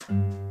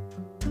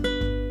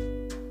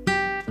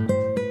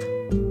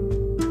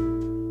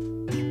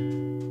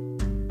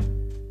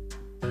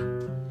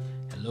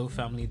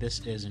family. This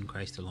is In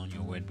Christ Alone,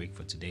 your word break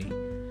for today.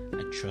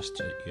 I trust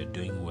that you're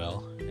doing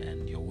well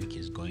and your week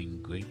is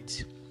going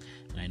great.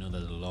 And I know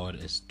that the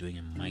Lord is doing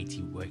a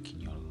mighty work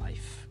in your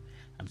life.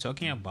 I'm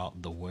talking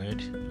about the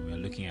word, and we're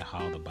looking at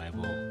how the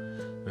Bible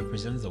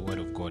represents the word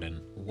of God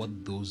and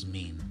what those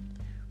mean.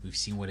 We've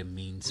seen what it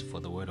means for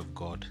the word of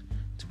God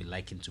to be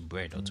likened to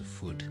bread or to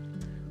food.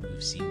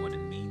 We've seen what it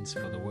means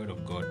for the word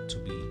of God to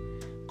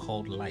be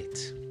called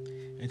light.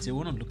 And so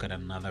we want to look at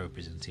another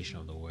representation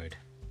of the word,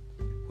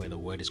 where the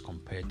word is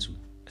compared to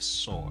a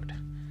sword.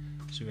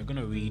 So we're going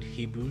to read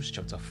Hebrews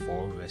chapter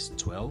 4 verse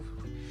 12.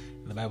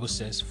 The Bible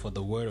says, "For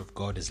the word of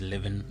God is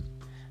living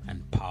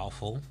and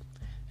powerful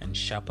and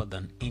sharper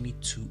than any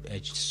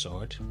two-edged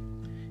sword,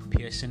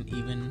 piercing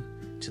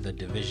even to the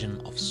division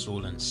of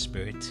soul and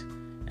spirit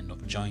and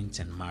of joints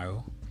and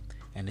marrow,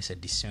 and is a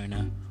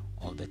discerner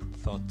of the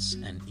thoughts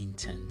and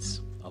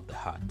intents of the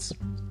heart."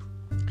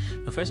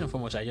 Now, first and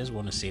foremost, I just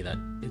want to say that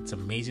it's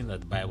amazing that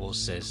the Bible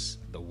says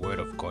the word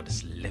of God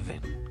is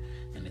living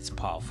and it's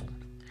powerful.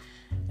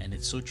 And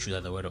it's so true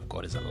that the word of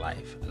God is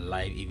alive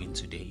even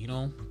today. You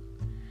know,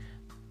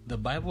 the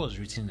Bible was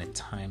written in a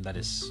time that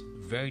is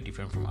very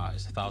different from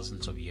ours,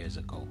 thousands of years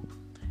ago.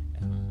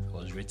 It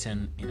was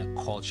written in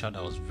a culture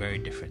that was very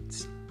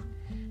different.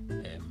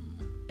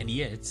 And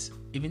yet,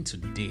 even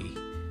today,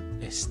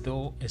 it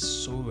still is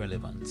so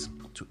relevant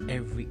to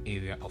every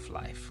area of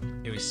life,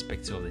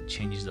 irrespective of the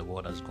changes the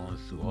world has gone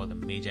through, all the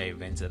major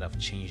events that have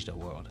changed the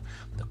world,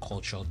 the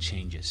cultural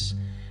changes,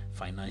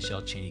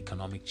 financial change,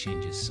 economic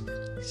changes.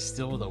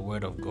 Still, the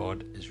word of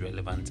God is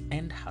relevant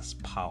and has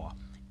power,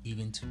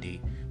 even today,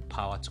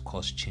 power to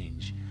cause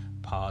change,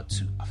 power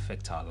to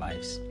affect our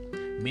lives.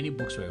 Many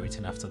books were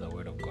written after the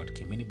word of God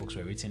came. Many books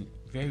were written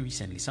very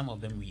recently. Some of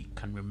them we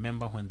can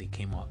remember when they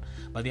came out,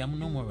 but they are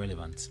no more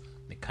relevant.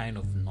 The kind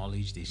of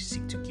knowledge they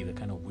seek to give, the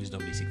kind of wisdom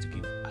they seek to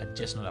give are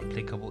just not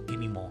applicable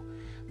anymore.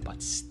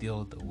 But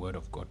still, the word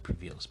of God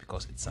prevails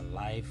because it's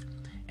alive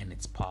and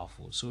it's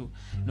powerful. So,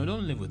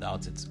 don't live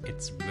without it.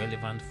 It's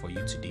relevant for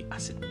you today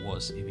as it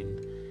was even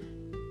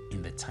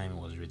in the time it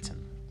was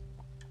written.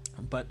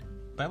 But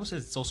the Bible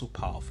says it's also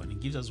powerful, and it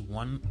gives us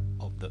one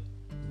of the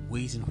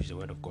ways in which the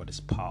word of God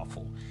is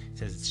powerful. It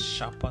says it's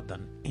sharper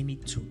than any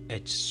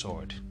two-edged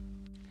sword.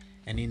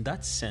 And in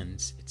that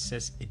sense, it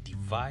says it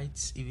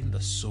divides even the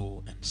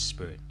soul and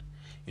spirit.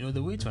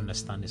 The way to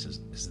understand this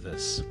is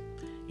this.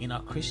 In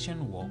our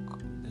Christian walk,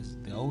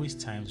 there are always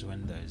times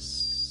when there's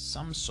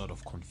some sort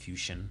of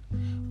confusion,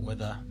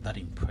 whether that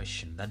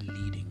impression, that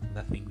leading,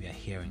 that thing we are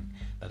hearing,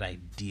 that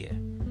idea,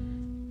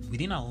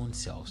 within our own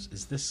selves,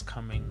 is this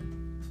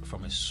coming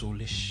from a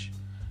soulish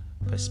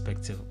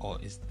perspective or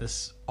is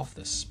this of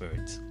the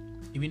spirit?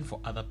 Even for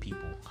other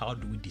people, how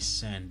do we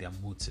discern their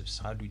motives?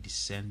 How do we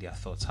discern their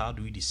thoughts? How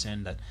do we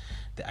discern that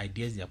the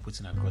ideas they are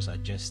putting across are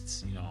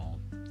just,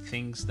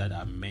 things that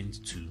are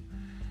meant to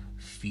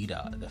feed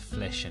the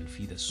flesh and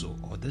feed the soul?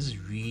 Or this is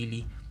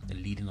really the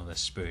leading of the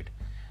spirit,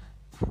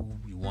 who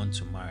you want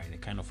to marry, the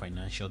kind of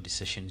financial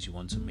decisions you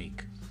want to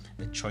make,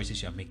 the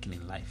choices you are making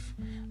in life?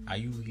 Are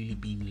you really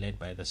being led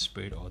by the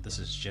spirit, or this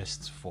is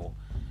just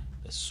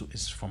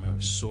it's from a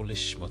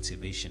soulish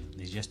motivation?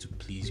 It's just to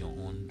please your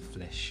own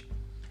flesh.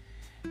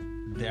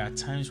 There are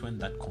times when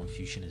that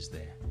confusion is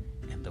there,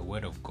 and the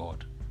word of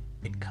God,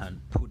 it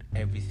can put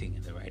everything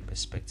in the right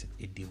perspective.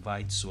 It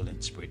divides soul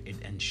and spirit.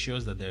 It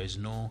ensures that there is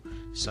no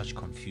such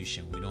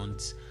confusion. We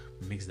don't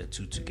mix the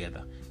two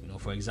together.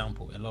 For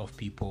example, a lot of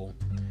people,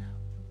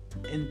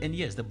 and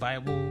yes, the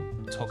Bible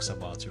talks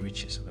about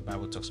riches, and the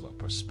Bible talks about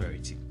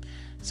prosperity.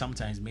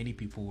 Sometimes many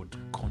people would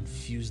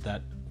confuse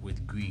that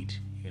with greed.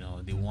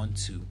 They want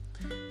to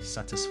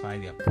satisfy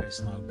their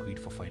personal greed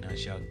for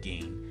financial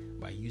gain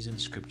by using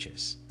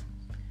scriptures.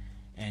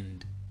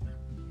 And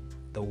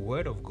the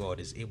word of God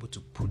is able to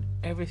put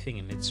everything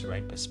in its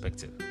right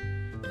perspective.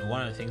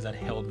 One of the things that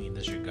helped me in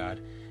this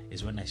regard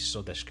is when I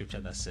saw the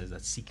scripture that says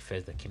that seek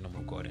first the kingdom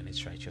of God and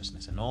its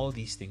righteousness, and all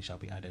these things shall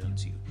be added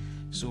unto you.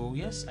 So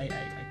yes, I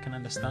can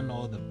understand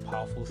all the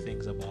powerful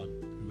things about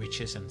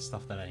riches and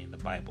stuff that are in the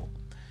Bible.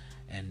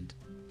 And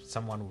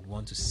someone would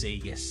want to say,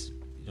 yes,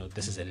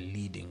 this is a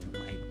leading,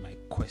 my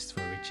quest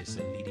for riches,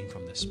 a leading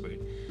from the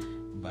Spirit.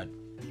 But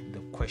the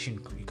question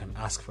you can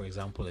ask, for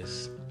example,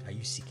 is, are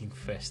you seeking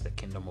first the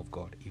kingdom of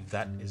God? If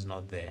that is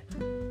not there,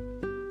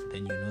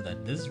 then you know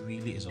that this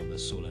really is of the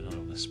soul and not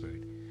of the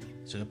spirit.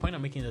 So the point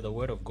I'm making is that the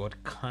word of God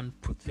can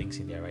put things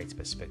in their right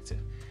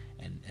perspective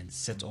and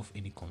set off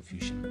any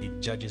confusion.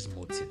 It judges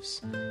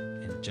motives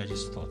and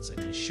judges thoughts and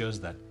ensures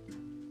that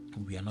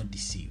we are not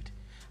deceived.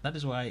 That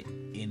is why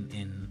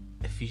in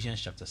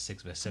Ephesians chapter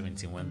 6 verse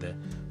 17, when the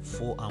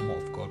full armor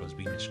of God was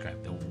being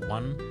described, the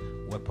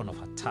one weapon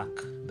of attack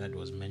that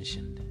was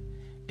mentioned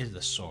is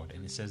the sword.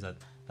 And it says that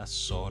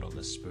sword of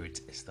the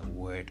Spirit is the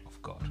word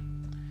of God.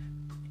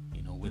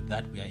 With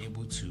that we are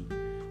able to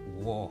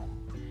war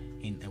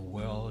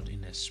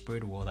in a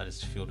spirit world that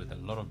is filled with a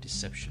lot of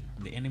deception.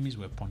 The enemy's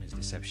weapon is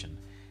deception.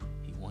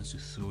 He wants to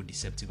throw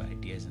deceptive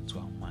ideas into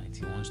our minds.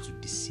 He wants to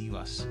deceive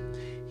us.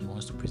 He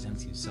wants to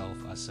present himself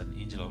as an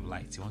angel of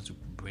light. He wants to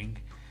bring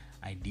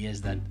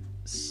ideas that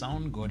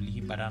sound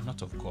godly but are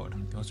not of God.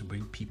 He wants to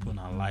bring people in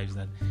our lives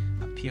that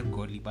appear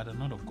godly but are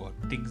not of God.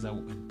 Things that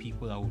and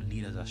people that will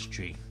lead us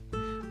astray.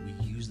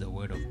 We use the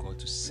word of God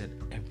to set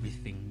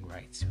everything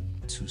right,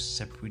 to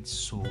separate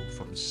soul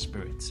from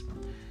spirit.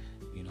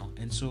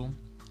 And so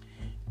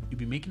you'll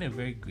be making a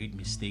very great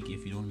mistake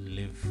if you don't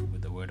live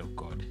with the word of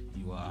God.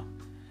 You are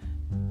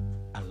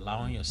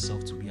allowing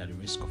yourself to be at the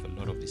risk of a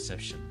lot of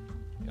deception.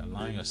 You're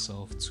allowing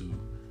yourself to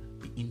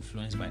be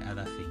influenced by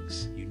other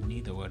things. You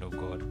need the word of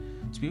God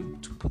to be able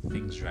to put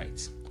things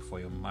right for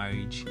your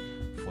marriage,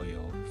 for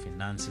your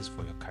finances,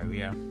 for your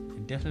career,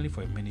 and definitely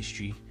for your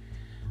ministry,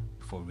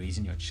 for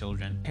raising your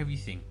children.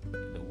 Everything,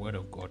 the word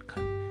of God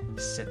can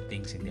set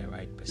things in their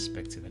right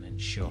perspective and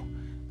ensure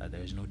that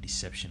there is no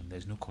deception,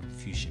 there's no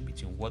confusion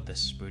between what the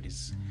Spirit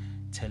is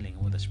telling,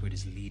 what the Spirit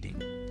is leading,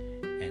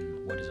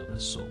 and what is of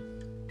the soul.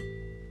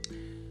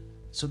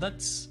 So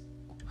that's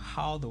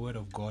how the word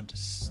of God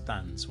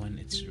stands when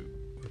it's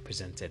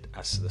represented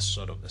as the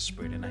sword of the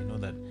Spirit. And I know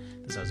that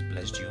this has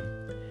blessed you.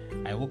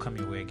 I will come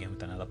your way again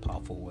with another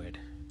powerful word.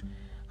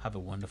 Have a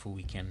wonderful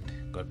weekend.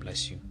 God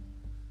bless you.